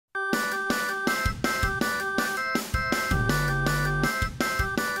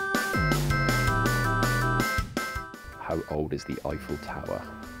How old is the Eiffel Tower?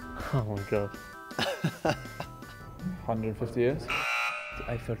 Oh my god. 150 years?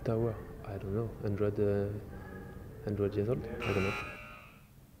 The Eiffel Tower, I don't know, 100 years old? I don't know.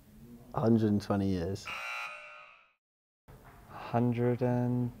 120 years.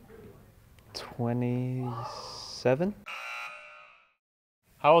 127?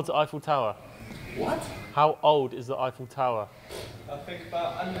 How old's the Eiffel Tower? What? How old is the Eiffel Tower? I think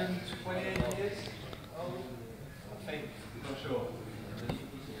about 128 years old. I think, not sure.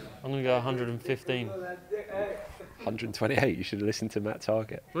 I'm gonna go 115. 128, you should have listened to Matt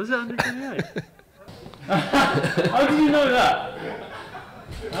Target. Was it 128? How did you know that?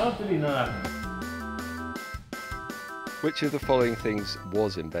 How did he know that? Which of the following things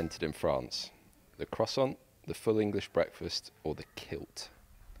was invented in France? The croissant, the full English breakfast, or the kilt?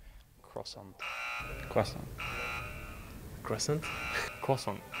 Croissant. Croissant. Crescent?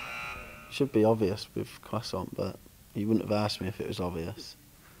 Croissant. Should be obvious with croissant, but you wouldn't have asked me if it was obvious.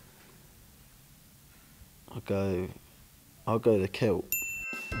 I'll go the kilt.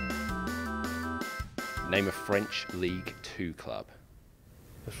 Name a French League Two club.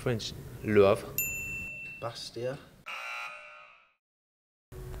 The French, Le Havre. Bastia.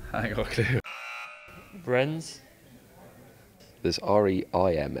 I ain't got a clue. Brenz. There's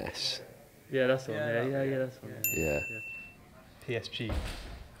REIMS. Yeah, that's the one. Yeah, that's the one. Yeah. PSG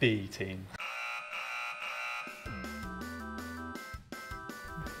B team.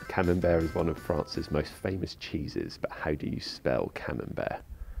 Camembert is one of France's most famous cheeses, but how do you spell Camembert?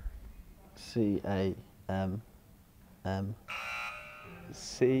 C-A-M-M.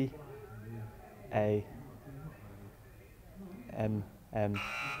 C-A-M-M-K.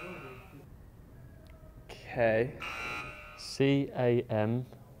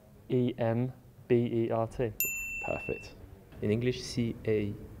 C-A-M-E-M-B-E-R-T. Perfect. In English,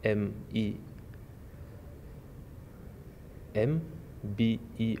 C-A-M-E-M-B-E-R-T.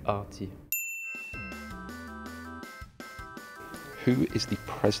 Who is the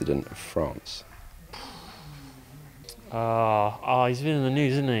president of France? He's been in the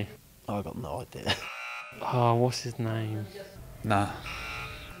news, isn't he? I got no idea. Oh, what's his name? Nah.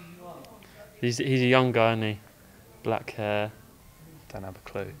 He's a young guy, isn't he? Black hair. Don't have a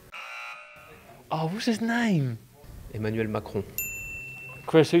clue. Oh, what's his name? Emmanuel Macron.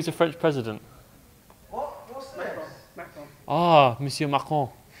 Chris, who's the French president? What's next? Ah, Monsieur Macron.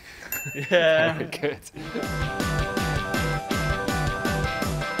 Yeah. Very good.